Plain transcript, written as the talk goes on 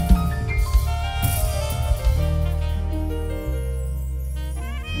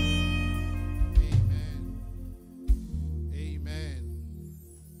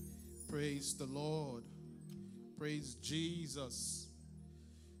Jesus.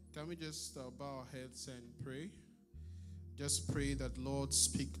 Can we just bow our heads and pray? Just pray that, Lord,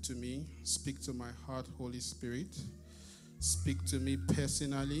 speak to me. Speak to my heart, Holy Spirit. Speak to me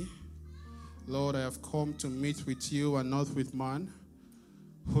personally. Lord, I have come to meet with you and not with man.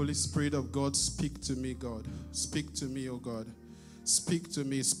 Holy Spirit of God, speak to me, God. Speak to me, O God. Speak to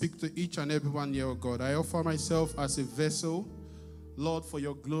me. Speak to each and everyone here, O God. I offer myself as a vessel, Lord, for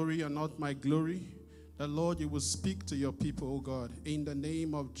your glory and not my glory. That, Lord, you will speak to your people, O God, in the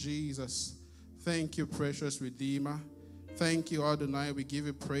name of Jesus. Thank you, precious Redeemer. Thank you, Adonai. We give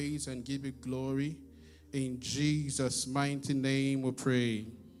you praise and give you glory. In Jesus' mighty name we pray.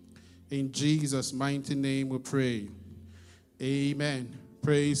 In Jesus' mighty name we pray. Amen.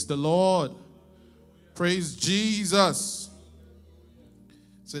 Praise the Lord. Praise Jesus.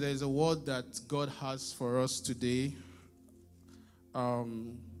 So there's a word that God has for us today.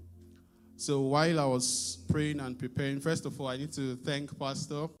 So while I was praying and preparing, first of all, I need to thank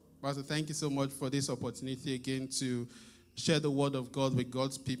Pastor. Pastor, thank you so much for this opportunity again to share the word of God with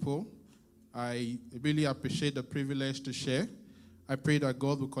God's people. I really appreciate the privilege to share. I pray that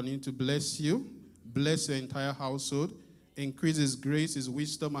God will continue to bless you, bless your entire household, increase His grace, His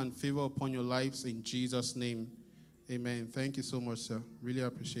wisdom, and favor upon your lives in Jesus' name. Amen. Thank you so much, sir. Really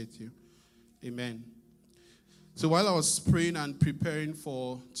appreciate you. Amen. So while I was praying and preparing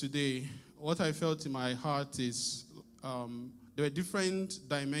for today, what I felt in my heart is there were different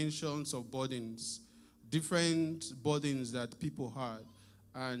dimensions of burdens, different burdens that people had.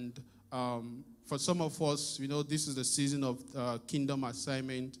 And for some of us, this is the season of kingdom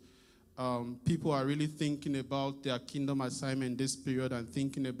assignment. People are really thinking about their kingdom assignment this period and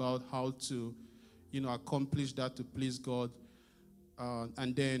thinking about how to, accomplish that to please God.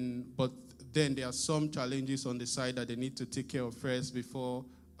 But then there are some challenges on the side that they need to take care of first before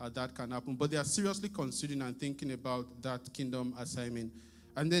that can happen. But they are seriously considering and thinking about that kingdom assignment.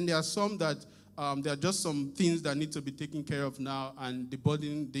 And then there are some that there are just some things that need to be taken care of now, and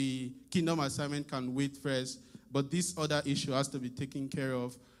the kingdom assignment can wait first. But this other issue has to be taken care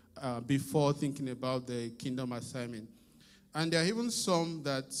of before thinking about the kingdom assignment. And there are even some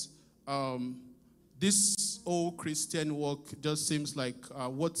that this whole Christian walk just seems like,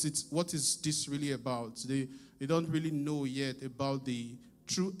 what is this really about? They don't really know yet about the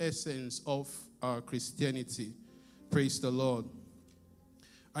true essence of Christianity. Praise the Lord.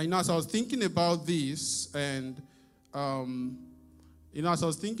 As I was thinking about this, and as I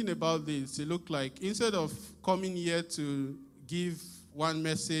was thinking about this, it looked like instead of coming here to give one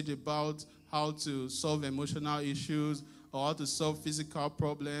message about how to solve emotional issues, or how to solve physical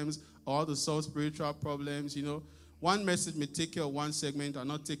problems, or how to solve spiritual problems, one message may take care of one segment and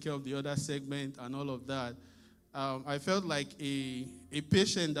not take care of the other segment and all of that. I felt like a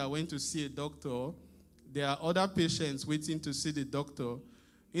patient that went to see a doctor. There are other patients waiting to see the doctor.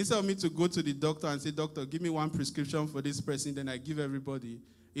 Instead of me to go to the doctor and say, "Doctor, give me one prescription for this person," then I give everybody.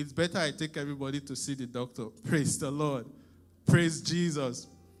 It's better I take everybody to see the doctor. Praise the Lord. Praise Jesus.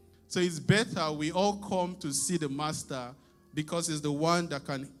 So it's better we all come to see the Master, because it's the one that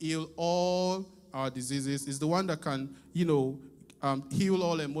can heal all our diseases. It's the one that can, heal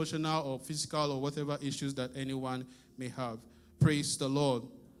all emotional or physical or whatever issues that anyone may have. Praise the Lord.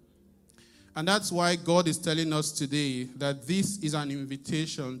 And that's why God is telling us today that this is an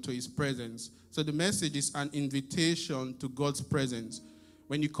invitation to His presence. So the message is an invitation to God's presence.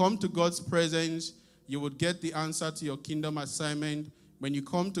 When you come to God's presence, you will get the answer to your kingdom assignment. When you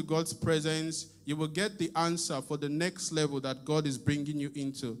come to God's presence, you will get the answer for the next level that God is bringing you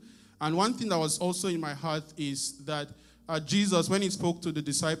into. And one thing that was also in my heart is that Jesus, when He spoke to the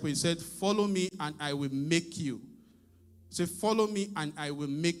disciple, He said, "Follow me and I will make you." Say, "Follow me and I will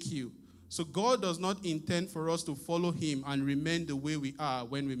make you." So God does not intend for us to follow Him and remain the way we are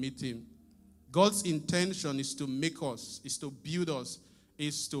when we meet Him. God's intention is to make us, is to build us,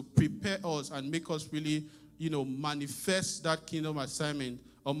 is to prepare us and make us really, manifest that kingdom assignment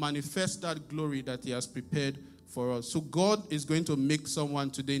or manifest that glory that He has prepared for us. So God is going to make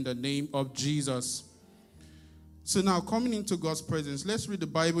someone today in the name of Jesus. So now, coming into God's presence, let's read the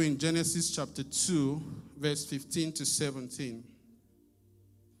Bible in Genesis chapter 2, verse 15 to 17.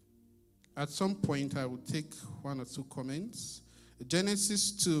 At some point, I will take one or two comments.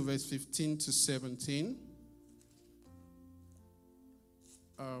 Genesis 2, verse 15 to 17.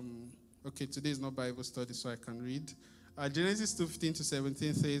 Today is not Bible study, so I can read. Genesis 2, 15 to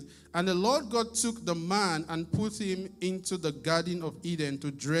 17 says, "And the Lord God took the man and put him into the Garden of Eden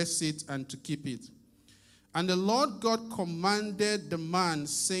to dress it and to keep it. And the Lord God commanded the man,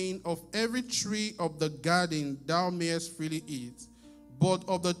 saying, Of every tree of the garden thou mayest freely eat, but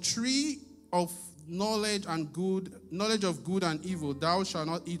of the tree of knowledge of good and evil, thou shalt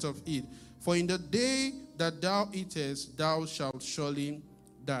not eat of it. For in the day that thou eatest, thou shalt surely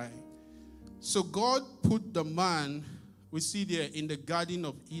die. So God put the man, we see there, in the Garden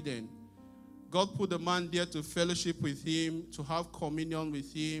of Eden. God put the man there to fellowship with him, to have communion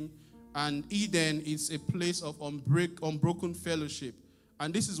with him. And Eden is a place of unbroken fellowship.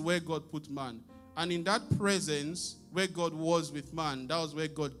 And this is where God put man. And in that presence, where God was with man, that was where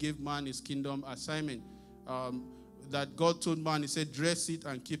God gave man his kingdom assignment. That God told man, he said, dress it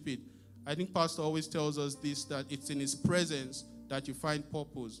and keep it. I think Pastor always tells us this, that it's in his presence that you find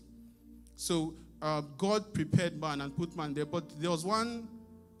purpose. So God prepared man and put man there. But there was one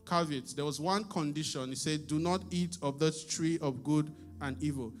caveat. There was one condition. He said, do not eat of the tree of good and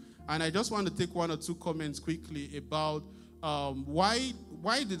evil. And I just want to take one or two comments quickly about why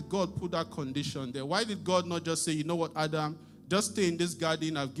did God put that condition there? Why did God not just say, you know what, Adam, just stay in this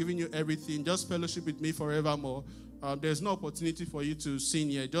garden. I've given you everything. Just fellowship with me forevermore. There's no opportunity for you to sin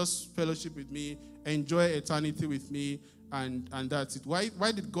here. Just fellowship with me. Enjoy eternity with me. And that's it. Why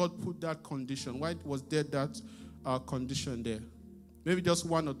did God put that condition? Why was there that condition there? Maybe just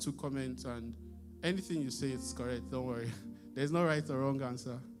one or two comments, and anything you say is correct. Don't worry. There's no right or wrong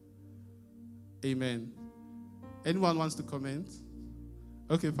answer. Amen. Anyone wants to comment?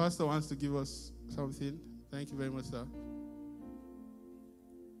 Okay, Pastor wants to give us something. Thank you very much, sir.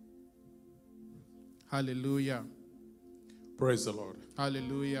 Hallelujah. Praise the Lord.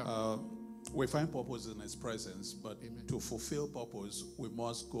 Hallelujah. We find purpose in His presence, but Amen. To fulfill purpose, we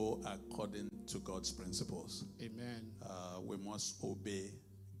must go according to God's principles. Amen. We must obey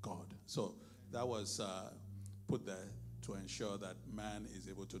God. So that was put there to ensure that man is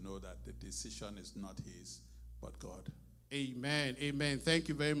able to know that the decision is not his, but God. Amen. Amen. Thank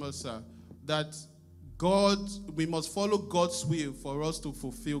you very much, sir. That we must follow God's will for us to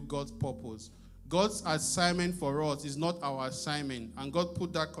fulfill God's purpose. God's assignment for us is not our assignment. And God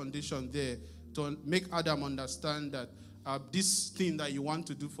put that condition there to make Adam understand that this thing that you want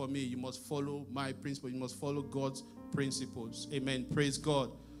to do for me, you must follow my principles. You must follow God's principles. Amen. Praise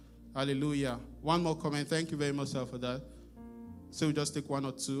God. Hallelujah. One more comment. Thank you very much, sir, for that. So we'll just take one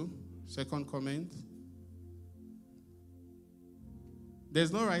or two. Second comment.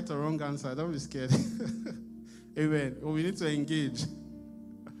 There's no right or wrong answer. Don't be scared. Amen. Well, we need to engage.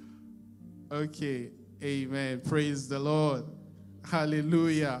 Okay. Amen. Praise the Lord.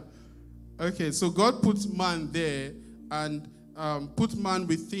 Hallelujah. Okay, so God put man there and put man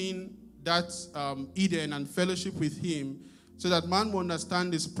within that Eden and fellowship with him so that man will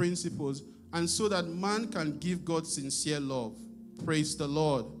understand his principles and so that man can give God sincere love. Praise the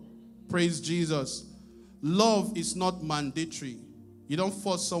Lord. Praise Jesus. Love is not mandatory. You don't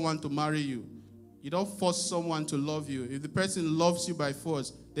force someone to marry you. You don't force someone to love you. If the person loves you by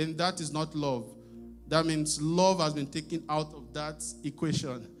force, then that is not love. That means love has been taken out of that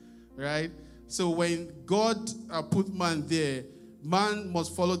equation, right? So when God put man there, man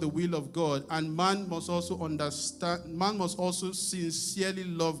must follow the will of God, and man must also understand, man must also sincerely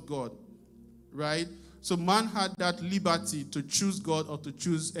love God, right? So man had that liberty to choose God or to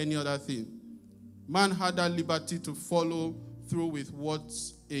choose any other thing. Man had that liberty to follow through with what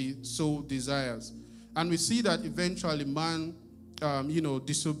a soul desires. And we see that eventually man,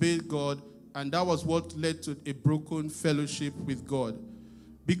 disobeyed God, and that was what led to a broken fellowship with God.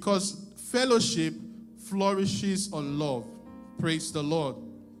 Because fellowship flourishes on love. Praise the Lord.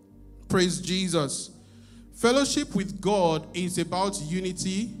 Praise Jesus. Fellowship with God is about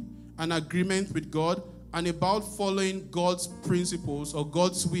unity and agreement with God and about following God's principles or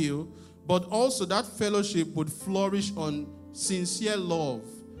God's will, but also that fellowship would flourish on sincere love,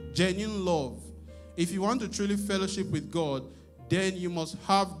 genuine love. If you want to truly fellowship with God, then you must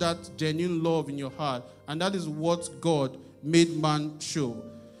have that genuine love in your heart. And that is what God made man show.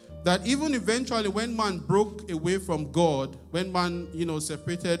 That even eventually when man broke away from God, when man,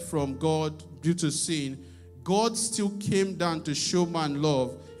 separated from God due to sin, God still came down to show man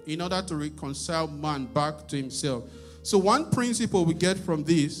love in order to reconcile man back to himself. So one principle we get from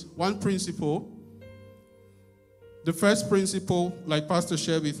this, the first principle, like Pastor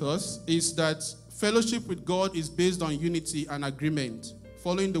shared with us, is that fellowship with God is based on unity and agreement,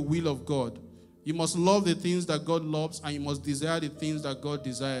 following the will of God. You must love the things that God loves, and you must desire the things that God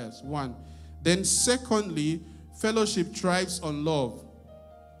desires. One. Then secondly, fellowship thrives on love.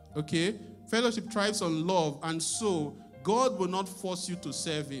 Okay? Fellowship thrives on love, and so God will not force you to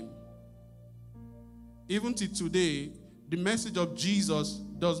serve him. Even till today, the message of Jesus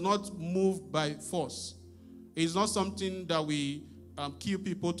does not move by force. It's not something that we kill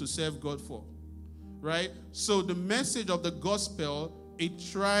people to serve God for. Right? So the message of the gospel it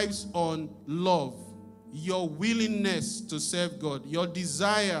thrives on love, your willingness to serve God, your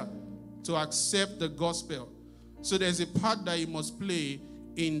desire to accept the gospel. So there's a part that you must play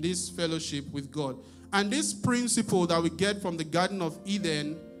in this fellowship with God. And this principle that we get from the Garden of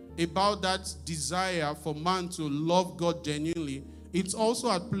Eden about that desire for man to love God genuinely, it's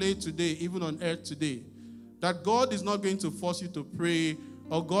also at play today, even on earth today. That God is not going to force you to pray,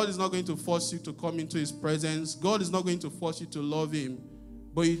 or God is not going to force you to come into his presence. God is not going to force you to love him.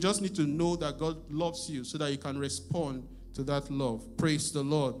 But you just need to know that God loves you so that you can respond to that love. Praise the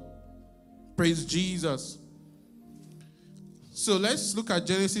Lord. Praise Jesus. So let's look at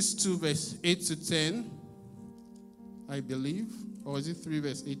Genesis 2, verse 8 to 10, I believe. Or is it 3,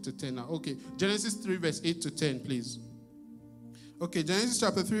 verse 8 to 10 now? Okay, Genesis 3, verse 8 to 10, please. Okay, Genesis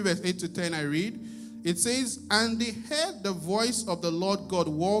chapter 3, verse 8 to 10, I read. It says, "And they heard the voice of the Lord God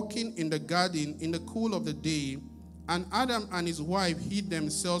walking in the garden in the cool of the day, and Adam and his wife hid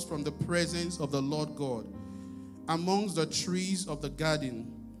themselves from the presence of the Lord God amongst the trees of the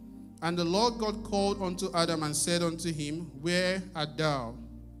garden. And the Lord God called unto Adam and said unto him, Where art thou?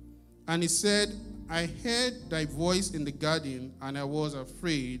 And he said, I heard thy voice in the garden, and I was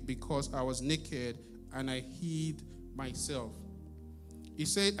afraid because I was naked, and I hid myself. He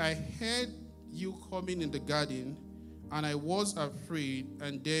said, I heard you coming in the garden, and I was afraid,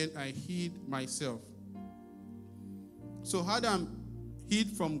 and then I hid myself." So Adam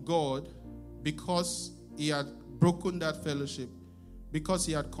hid from God because he had broken that fellowship, because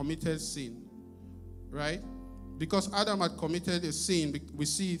he had committed sin, right? Because Adam had committed a sin, we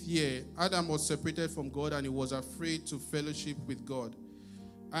see it here. Adam was separated from God and he was afraid to fellowship with God.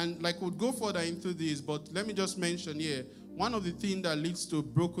 And like we'll go further into this, but let me just mention here, one of the things that leads to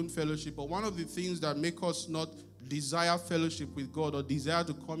broken fellowship, or one of the things that make us not desire fellowship with God or desire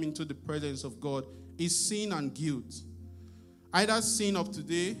to come into the presence of God is sin and guilt. Either sin of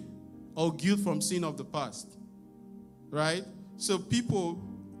today or guilt from sin of the past, right? So people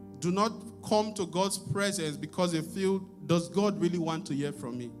do not come to God's presence because they feel, does God really want to hear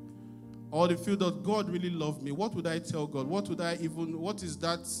from me? Or they feel, does God really love me? What would I tell God? What is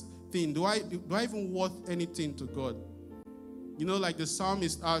that thing? Do I even worth anything to God? You know, like the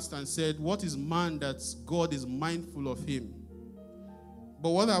psalmist asked and said, what is man that God is mindful of him? But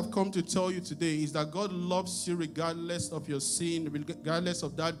what I've come to tell you today is that God loves you regardless of your sin, regardless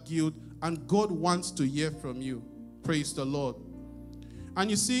of that guilt, and God wants to hear from you. Praise the Lord. And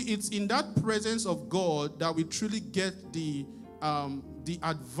you see, it's in that presence of God that we truly get the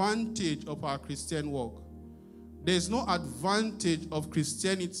advantage of our Christian walk. There's no advantage of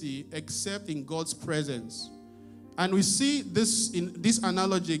Christianity except in God's presence. And we see this in this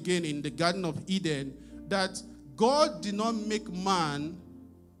analogy again in the Garden of Eden, that God did not make man,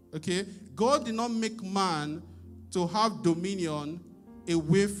 okay? God did not make man to have dominion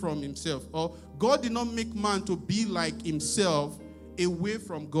away from himself. Or God did not make man to be like himself away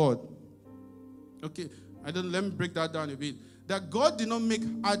from God. Okay, let me break that down a bit. That God did not make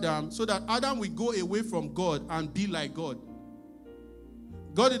Adam so that Adam will go away from God and be like God.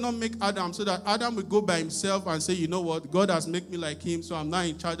 God did not make Adam so that Adam will go by himself and say, you know what, God has made me like him, so I'm now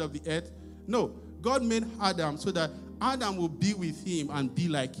in charge of the earth. No, God made Adam so that Adam will be with him and be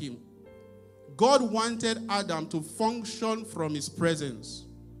like him. God wanted Adam to function from his presence.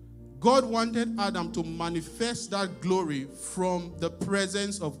 God wanted Adam to manifest that glory from the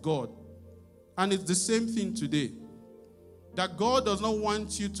presence of God. And it's the same thing today. That God does not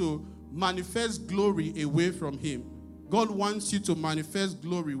want you to manifest glory away from him. God wants you to manifest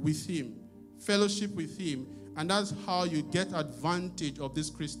glory with him, fellowship with him, and that's how you get advantage of this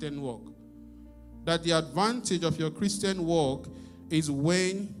Christian walk. That the advantage of your Christian walk is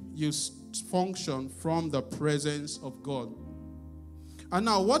when you function from the presence of God. And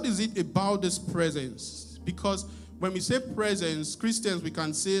now, what is it about this presence? Because when we say presence, Christians, we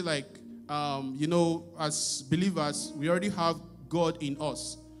can say like, as believers, we already have God in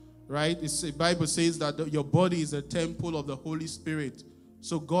us, right? The Bible says that your body is a temple of the Holy Spirit.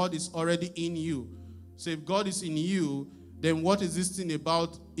 So God is already in you. So if God is in you, then what is this thing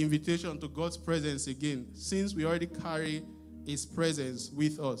about invitation to God's presence again? Since we already carry his presence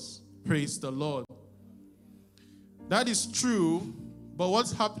with us. Praise the Lord. That is true, but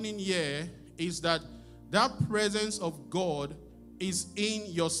what's happening here is that presence of God is in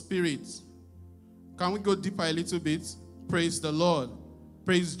your spirit. Can we go deeper a little bit? Praise the Lord.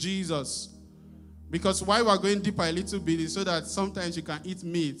 Praise Jesus. Because why we're going deeper a little bit is so that sometimes you can eat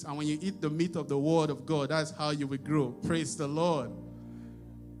meat, and when you eat the meat of the word of God, that's how you will grow. Praise the Lord.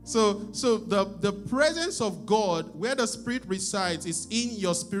 So the presence of God, where the Spirit resides, is in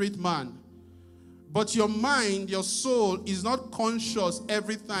your spirit man. But your mind, your soul, is not conscious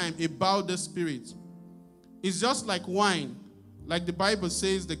every time about the Spirit. It's just like wine. Like the Bible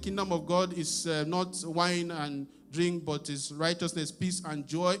says, the kingdom of God is not wine and drink, but is righteousness, peace, and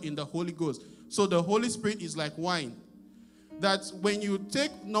joy in the Holy Ghost. So the Holy Spirit is like wine. That when you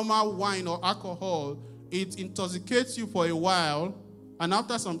take normal wine or alcohol, it intoxicates you for a while, and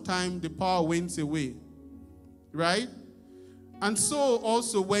after some time, the power wanes away. Right? And so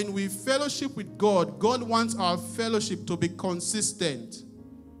also, when we fellowship with God, God wants our fellowship to be consistent.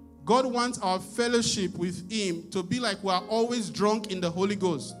 God wants our fellowship with Him to be like we are always drunk in the Holy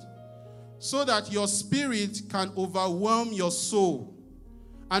Ghost, so that your spirit can overwhelm your soul.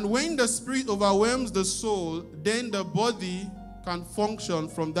 And when the Spirit overwhelms the soul, then the body can function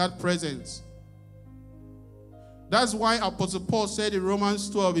from that presence. That's why Apostle Paul said in Romans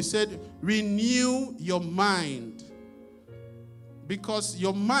 12, he said, renew your mind. Because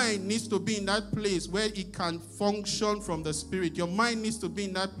your mind needs to be in that place where it can function from the Spirit. Your mind needs to be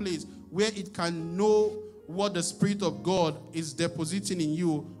in that place where it can know what the Spirit of God is depositing in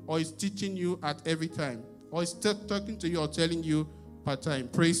you, or is teaching you at every time, or is talking to you or telling you per time.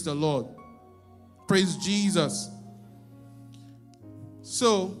 Praise the Lord. Praise Jesus.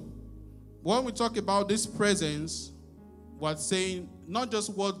 So, when we talk about this presence, we're saying not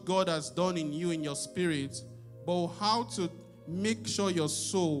just what God has done in you, in your spirit, but how to make sure your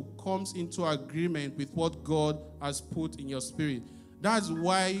soul comes into agreement with what God has put in your spirit. That's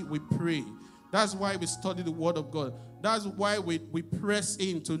why we pray. That's why we study the Word of God. That's why we press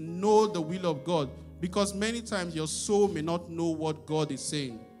in to know the will of God. Because many times your soul may not know what God is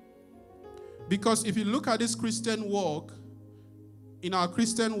saying. Because if you look at this Christian walk, in our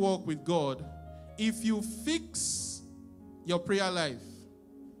Christian walk with God, if you fix your prayer life,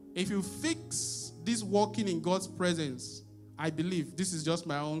 if you fix this walking in God's presence, I believe, this is just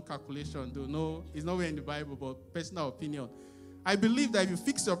my own calculation, though no, it's nowhere in the Bible, but personal opinion. I believe that if you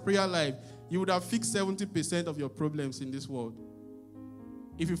fix your prayer life, you would have fixed 70% of your problems in this world.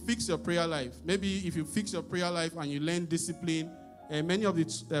 If you fix your prayer life, maybe if you fix your prayer life and you learn discipline, many of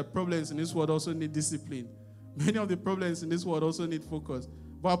the problems in this world also need discipline. Many of the problems in this world also need focus.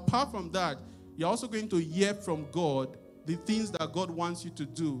 But apart from that, you're also going to hear from God the things that God wants you to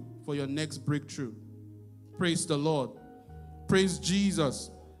do for your next breakthrough. Praise the Lord. Praise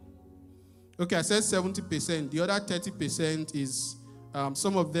Jesus. Okay, I said 70%. The other 30% is,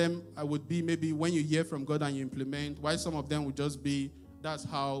 some of them would be maybe when you hear from God and you implement, while some of them would just be, that's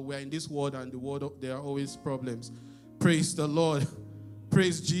how we're in this world, and the world, there are always problems. Praise the Lord.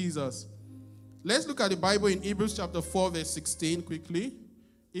 Praise Jesus. Let's look at the Bible in Hebrews chapter 4, verse 16 quickly.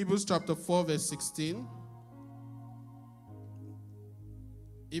 Hebrews chapter 4, verse 16.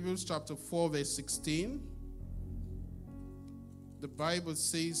 Hebrews chapter 4, verse 16. The Bible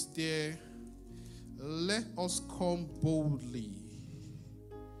says there, let us come boldly.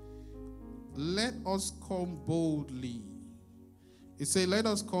 Let us come boldly. It says, let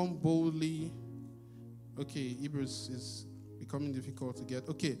us come boldly. Okay, Hebrews is becoming difficult to get.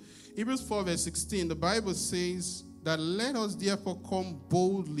 Okay, Hebrews 4, verse 16. The Bible says that let us therefore come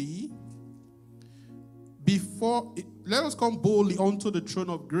boldly let us come boldly unto the throne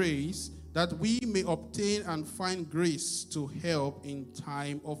of grace, that we may obtain and find grace to help in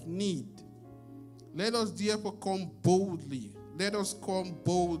time of need. Let us therefore come boldly. Let us come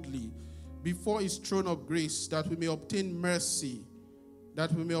boldly before his throne of grace, that we may obtain mercy.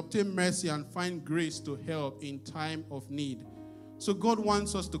 That we may obtain mercy and find grace to help in time of need. So God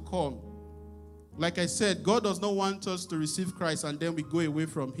wants us to come. Like I said, God does not want us to receive Christ and then we go away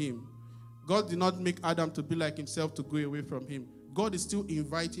from him. God did not make Adam to be like himself to go away from him. God is still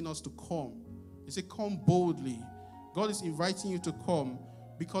inviting us to come. He said, come boldly. God is inviting you to come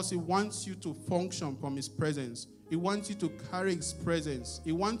because he wants you to function from his presence. He wants you to carry his presence.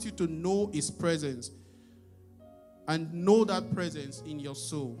 He wants you to know his presence and know that presence in your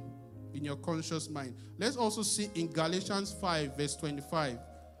soul, in your conscious mind. Let's also see in Galatians 5, verse 25.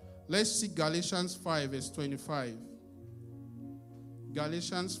 Let's see Galatians 5, verse 25.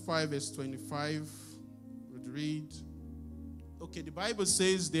 Galatians 5, verse 25. We'll read. Okay, the Bible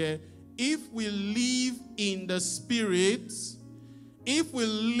says there, if we live in the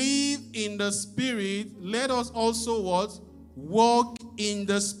Spirit, let us also what? Walk in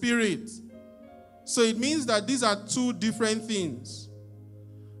the Spirit. So it means that these are two different things.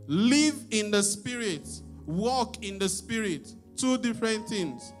 Live in the Spirit, walk in the Spirit, two different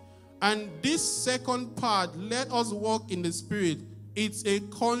things. And this second part, let us walk in the Spirit, it's a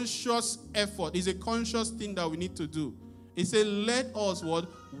conscious effort. It's a conscious thing that we need to do. It says, let us what?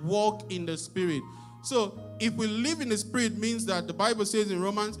 Walk in the Spirit. So if we live in the Spirit means that the Bible says in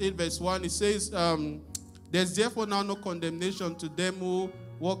Romans 8 verse 1, it says, there's therefore now no condemnation to them who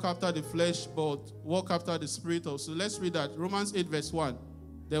walk after the flesh, but walk after the Spirit also. Let's read that. Romans 8 verse 1.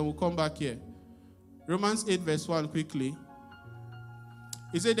 Then we'll come back here. Romans 8 verse 1 quickly.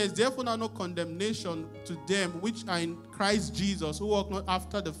 It said, there's therefore now no condemnation to them which are in Christ Jesus, who walk not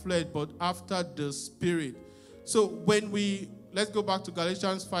after the flesh, but after the Spirit. So let's go back to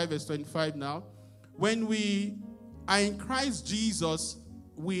Galatians 5 verse 25 now. When we are in Christ Jesus,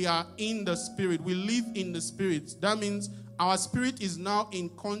 we are in the Spirit. We live in the Spirit. That means our spirit is now in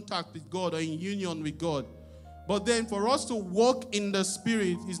contact with God or in union with God. But then for us to walk in the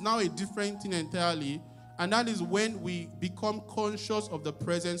Spirit is now a different thing entirely. And that is when we become conscious of the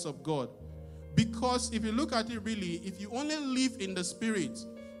presence of God. Because if you look at it really, if you only live in the Spirit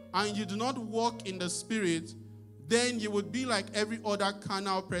and you do not walk in the Spirit, then you would be like every other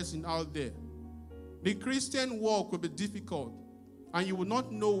carnal person out there. The Christian walk will be difficult. And you will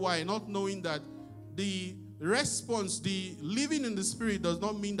not know why, not knowing that the response, the living in the Spirit does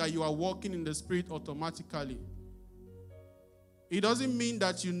not mean that you are walking in the Spirit automatically. It doesn't mean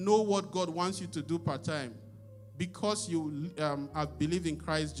that you know what God wants you to do part-time because you have believed in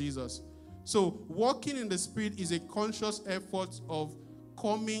Christ Jesus. So walking in the Spirit is a conscious effort of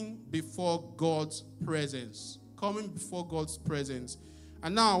coming before God's presence. Coming before God's presence.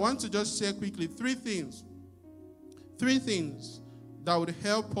 And now I want to just share quickly three things that would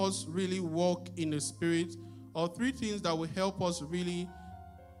help us really walk in the Spirit, or three things that will help us really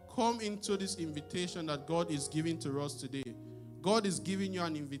come into this invitation that God is giving to us today. God is giving you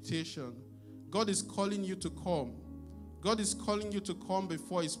an invitation. God is calling you to come. God is calling you to come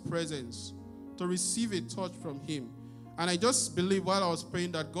before His presence, to receive a touch from Him. And I just believe while I was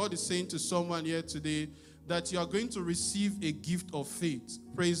praying that God is saying to someone here today that you are going to receive a gift of faith.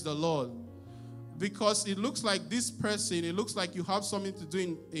 Praise the Lord. Because it looks like this person, it looks like you have something to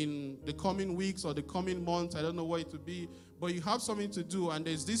do in the coming weeks or the coming months. I don't know what it will be. But you have something to do, and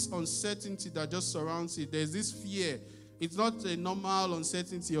there's this uncertainty that just surrounds it. There's this fear. It's not a normal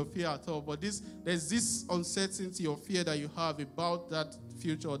uncertainty or fear at all, but there's this uncertainty or fear that you have about that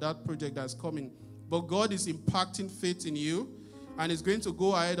future or that project that's coming. But God is impacting faith in you, and is going to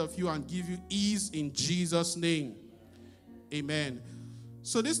go ahead of you and give you ease in Jesus' name. Amen.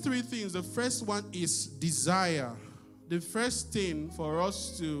 So these three things, the first one is desire. The first thing for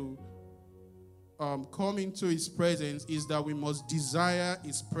us to come into His presence is that we must desire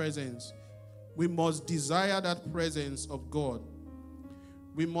His presence. We must desire that presence of God.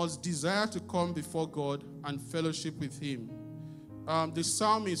 We must desire to come before God and fellowship with Him. The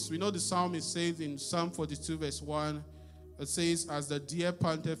psalmist, we know the psalmist says in Psalm 42 verse 1, it says, as the deer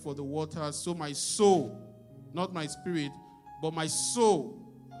panted for the waters, so my soul, not my spirit, but my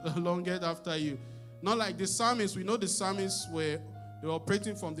soul longeth after you. Not like the psalmist. We know the psalmists they were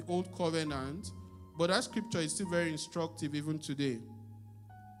operating from the old covenant, but that scripture is still very instructive even today.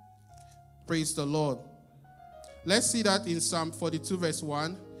 Praise the Lord. Let's see that in Psalm 42 verse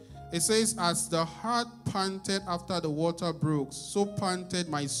 1. It says, as the hart panted after the water brooks, so panted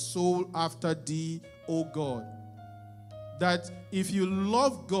my soul after thee, O God. That if you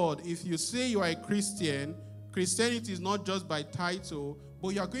love God, if you say you are a Christian, Christianity is not just by title, but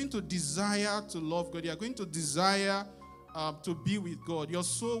you are going to desire to love God. You are going to desire to be with God. Your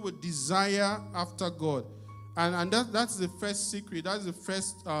soul will desire after God. And that's the first secret. That's the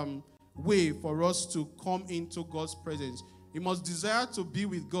first way for us to come into God's presence. You must desire to be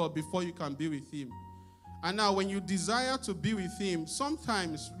with God before you can be with Him. And now when you desire to be with Him,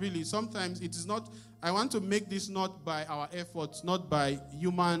 sometimes it is not, I want to make this not by our efforts, not by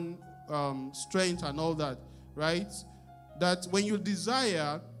human strength and all that, right? That when you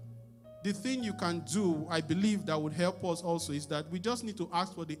desire, the thing you can do, I believe that would help us also, is that we just need to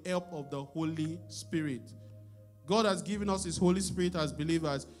ask for the help of the Holy Spirit. God has given us His Holy Spirit as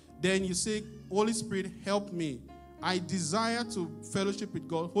believers. Then you say, Holy Spirit, help me. I desire to fellowship with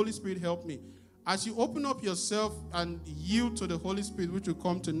God. Holy Spirit, help me. As you open up yourself and yield to the Holy Spirit, which will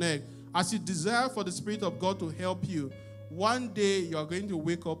come to next, as you desire for the Spirit of God to help you, one day you are going to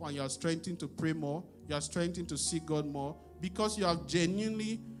wake up and you are strengthened to pray more. You are strengthened to seek God more, because you now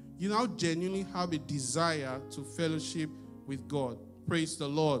genuinely have a desire to fellowship with God. Praise the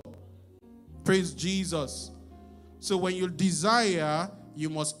Lord. Praise Jesus. So when you desire, you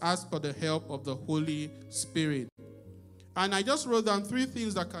must ask for the help of the Holy Spirit. And I just wrote down three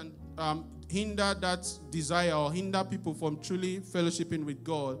things that can hinder that desire or hinder people from truly fellowshipping with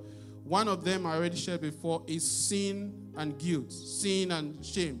God. One of them I already shared before is sin and guilt, sin and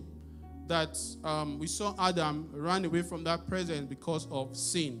shame. That we saw Adam run away from that presence because of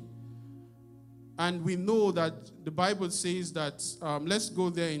sin. And we know that the Bible says that, let's go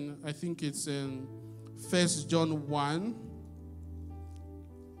there I think it's in 1 John 1.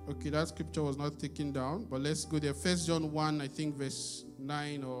 Okay, that scripture was not taken down, but let's go there. 1 John 1, I think verse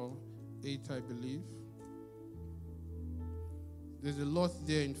 9 or 8, I believe. There's a lot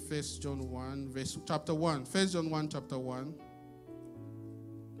there in 1 John 1, chapter 1. 1 John 1, chapter 1.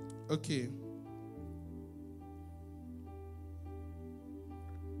 Okay.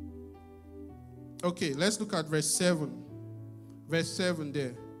 Okay, let's look at verse 7. Verse 7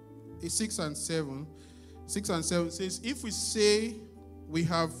 there. It's 6 and 7. 6 and 7 says, if we say we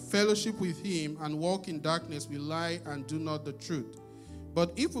have fellowship with him and walk in darkness, we lie and do not the truth.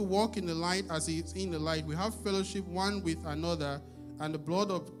 But if we walk in the light as he is in the light, we have fellowship one with another, and the blood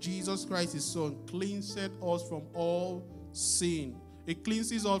of Jesus Christ, his son, cleanseth us from all sin. It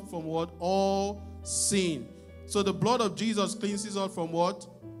cleanses us from what? All sin. So the blood of Jesus cleanses us from what?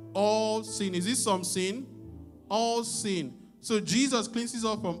 All sin. Is this some sin? All sin. So Jesus cleanses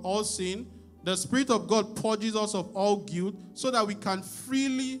us from all sin. The Spirit of God purges us of all guilt so that we can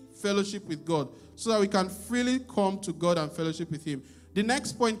freely fellowship with God, so that we can freely come to God and fellowship with him. The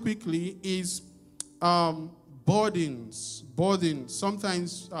next point quickly is burdens. Burdens.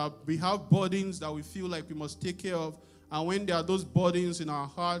 Sometimes we have burdens that we feel like we must take care of, and when there are those burdens in our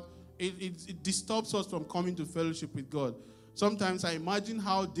heart, it disturbs us from coming to fellowship with God. Sometimes I imagine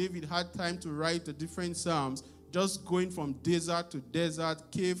how David had time to write the different psalms, just going from desert to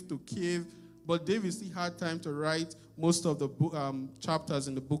desert, cave to cave. But David still had time to write most of the chapters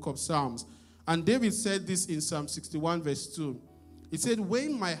in the book of Psalms. And David said this in Psalm 61, verse 2. He said,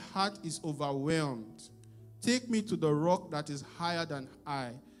 when my heart is overwhelmed, take me to the rock that is higher than I.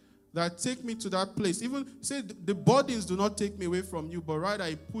 That take me to that place. Even say the burdens do not take me away from you, but rather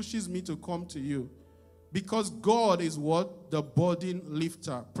it pushes me to come to you. Because God is what? The burden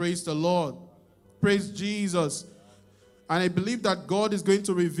lifter. Praise the Lord. Praise Jesus. And I believe that God is going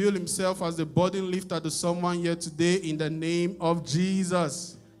to reveal himself as the burden lifter to someone here today in the name of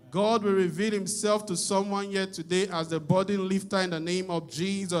Jesus. God will reveal himself to someone here today as the burden lifter in the name of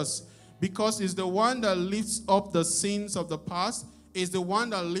Jesus. Because he's the one that lifts up the sins of the past, is the one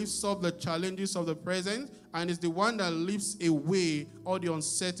that lifts up the challenges of the present, and is the one that lifts away all the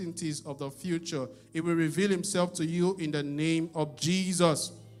uncertainties of the future. He will reveal himself to you in the name of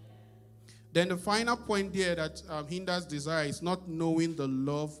Jesus. Then the final point there that hinders desire is not knowing the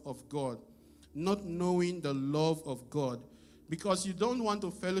love of God. Not knowing the love of God. Because you don't want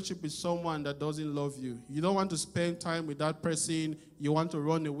to fellowship with someone that doesn't love you. You don't want to spend time with that person. You want to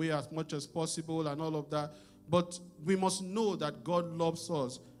run away as much as possible and all of that. But we must know that God loves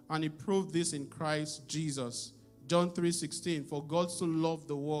us. And he proved this in Christ Jesus. John 3:16, for God so loved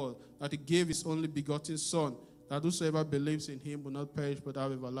the world that he gave his only begotten Son, that whosoever believes in him will not perish but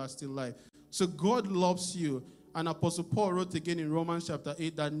have everlasting life. So God loves you. And Apostle Paul wrote again in Romans chapter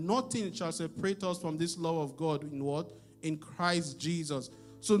 8 that nothing shall separate us from this love of God in what? In Christ Jesus.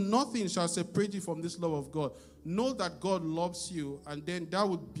 So nothing shall separate you from this love of God. Know that God loves you, and then that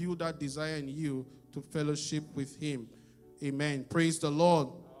would build that desire in you to fellowship with him. Amen. Praise the Lord.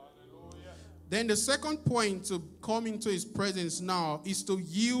 Hallelujah. Then the second point to come into his presence now is to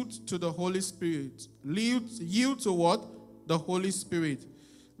yield to the Holy Spirit. Yield to what? The Holy Spirit.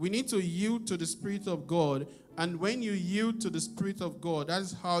 We need to yield to the Spirit of God. And when you yield to the Spirit of God, that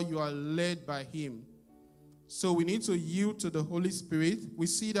is how you are led by him. So we need to yield to the Holy Spirit. We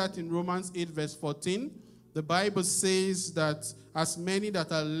see that in Romans 8, verse 14. The Bible says that as many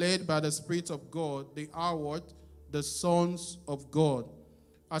that are led by the Spirit of God, they are what? The sons of God.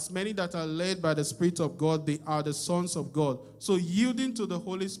 As many that are led by the Spirit of God, they are the sons of God. So yielding to the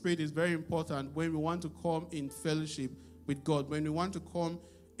Holy Spirit is very important when we want to come in fellowship with God, when we want to come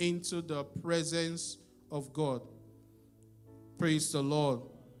into the presence of God. Praise the Lord.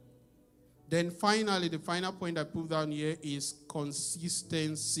 Then finally, the final point I put down here is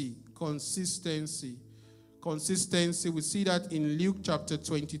consistency. Consistency. Consistency. We see that in Luke chapter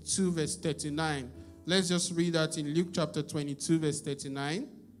 22, verse 39. Let's just read that in Luke chapter 22, verse 39.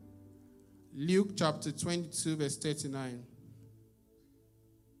 Luke chapter 22, verse 39.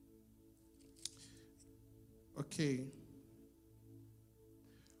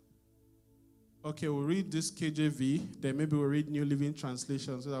 Okay, we'll read this KJV, then maybe we'll read New Living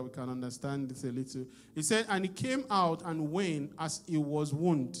Translation so that we can understand this a little. It said, and he came out and went as he was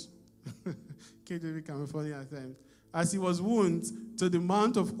wound. KJV can be funny at times. As he was wound to the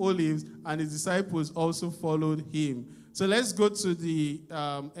Mount of Olives, and his disciples also followed him. So let's go to the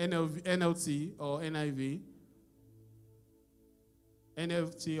NLT or NIV.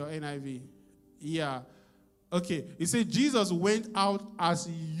 NLT or NIV. Yeah. Okay. It said Jesus went out as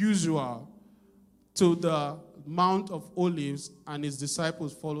usual. to the Mount of Olives, and his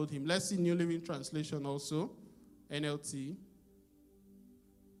disciples followed him. Let's see New Living Translation also, NLT.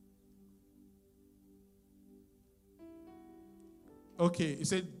 Okay, it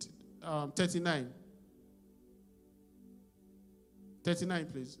said 39. 39,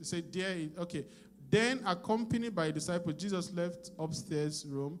 please. It said, okay. Then, accompanied by disciples, Jesus left upstairs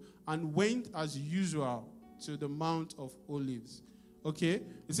room and went as usual to the Mount of Olives. Okay?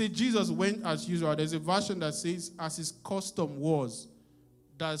 It said Jesus went as usual. There's a version that says, as his custom was.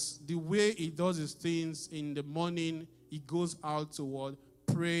 That's the way he does his things in the morning. He goes out to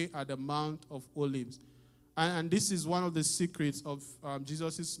pray at the Mount of Olives. And this is one of the secrets of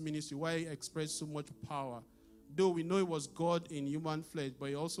Jesus' ministry, why he expressed so much power. Though we know it was God in human flesh, but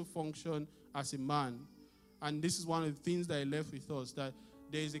he also functioned as a man. And this is one of the things that he left with us, that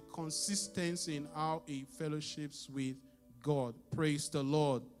there is a consistency in how he fellowships with God. Praise the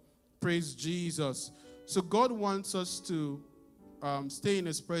Lord. Praise Jesus. So God wants us to stay in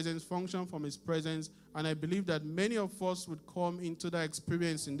his presence, function from his presence. And I believe that many of us would come into that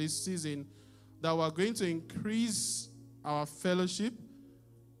experience in this season, that we're going to increase our fellowship.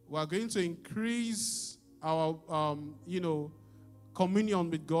 We're going to increase our, communion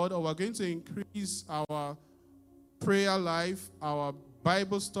with God, or we're going to increase our prayer life, our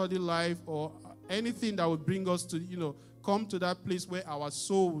Bible study life, or anything that would bring us to, come to that place where our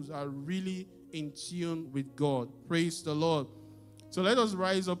souls are really in tune with God. Praise the Lord. So let us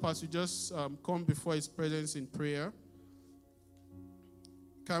rise up as we just come before his presence in prayer.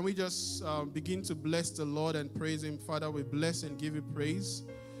 Can we just begin to bless the Lord and praise him? Father, we bless and give you praise.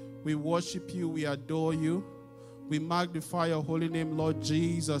 We worship you. We adore you. We magnify your holy name, Lord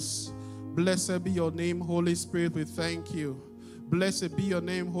Jesus. Blessed be your name, Holy Spirit. We thank you. Blessed be your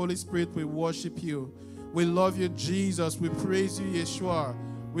name, Holy Spirit. We worship you. We love you, Jesus. We praise you, Yeshua.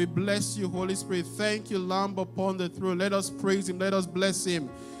 We bless you, Holy Spirit. Thank you, Lamb upon the throne. Let us praise him. Let us bless him.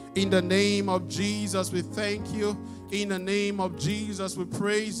 In the name of Jesus, we thank you. In the name of Jesus, we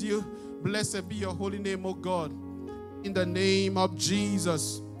praise you. Blessed be your holy name, O God. In the name of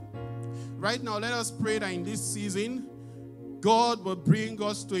Jesus. Right now, let us pray that in this season, God will bring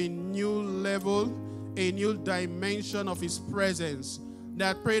us to a new level, a new dimension of his presence.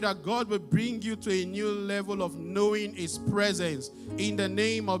 That I pray that God will bring you to a new level of knowing his presence. In the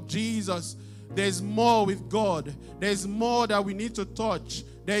name of Jesus, there's more with God. There's more that we need to touch.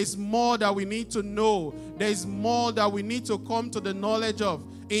 There is more that we need to know. There is more that we need to come to the knowledge of.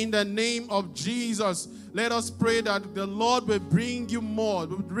 In the name of Jesus, let us pray that the Lord will bring you more,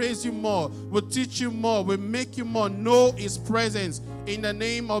 will raise you more, will teach you more, will make you more know his presence. In the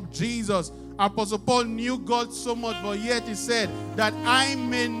name of Jesus. Apostle Paul knew God so much, but yet he said that I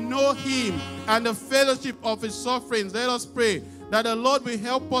may know him and the fellowship of his sufferings. Let us pray that the Lord will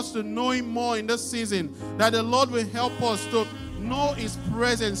help us to know him more in this season, that the Lord will help us to know his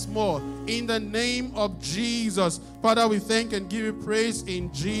presence more. In the name of Jesus. Father, we thank and give you praise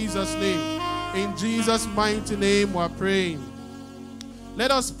in Jesus' name. In Jesus' mighty name we're praying. Let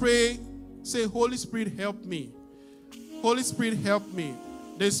us pray. Say, Holy Spirit, help me. Holy Spirit, help me.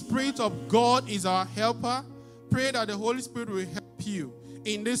 The Spirit of God is our helper. Pray that the Holy Spirit will help you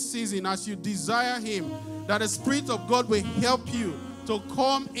in this season as you desire him. That the Spirit of God will help you to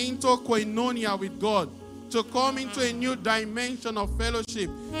come into koinonia with God, to come into a new dimension of fellowship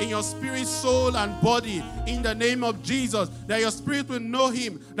in your spirit, soul, and body. In the name of Jesus, that your spirit will know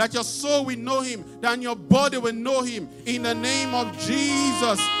him, that your soul will know him, that your body will know him. In the name of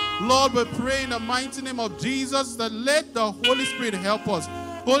Jesus, Lord, we pray in the mighty name of Jesus that let the Holy Spirit help us.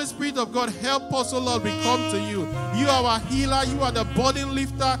 Holy Spirit of God, help us, oh Lord, we come to you. You are our healer. You are the burden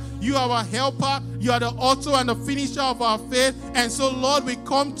lifter. You are our helper. You are the author and the finisher of our faith. And so, Lord, we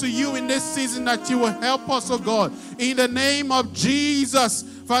come to you in this season that you will help us, oh God. In the name of Jesus.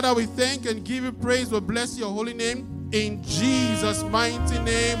 Father, we thank and give you praise. We bless your holy name. In Jesus' mighty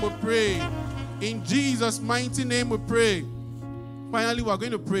name we pray. In Jesus' mighty name we pray. Finally, we are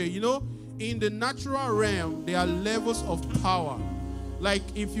going to pray. You know, in the natural realm, there are levels of power. Like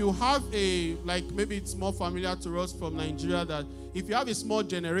if you have maybe it's more familiar to us from Nigeria, that if you have a small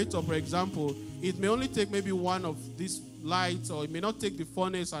generator, for example, it may only take maybe one of these lights, or it may not take the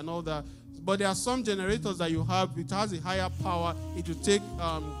furnace and all that. But there are some generators that you have, it has a higher power. It will take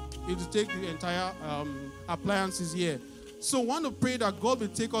the entire appliances here. So I want to pray that God will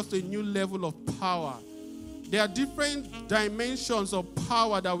take us to a new level of power. There are different dimensions of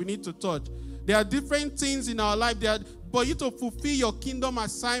power that we need to touch. There are different things in our life. For you to fulfill your kingdom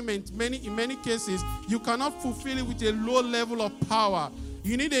assignment, in many cases, you cannot fulfill it with a low level of power.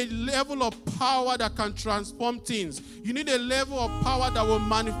 You need a level of power that can transform things. You need a level of power that will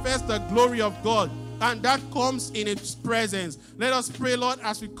manifest the glory of God. and that comes in its presence. Let us pray, Lord,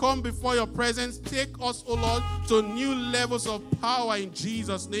 as we come before your presence, take us, O Lord, to new levels of power in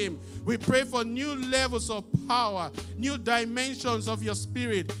Jesus' name. We pray for new levels of power, new dimensions of your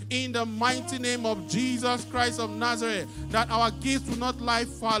spirit in the mighty name of Jesus Christ of Nazareth, that our gifts will not lie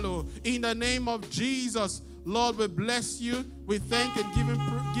fallow. In the name of Jesus, Lord, we bless you. We thank and give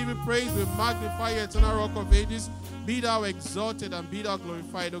you praise. We magnify your eternal rock of ages. Be thou exalted and be thou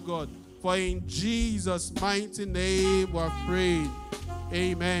glorified, O God. For in Jesus' mighty name we have prayed.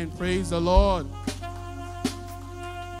 Amen. Praise the Lord.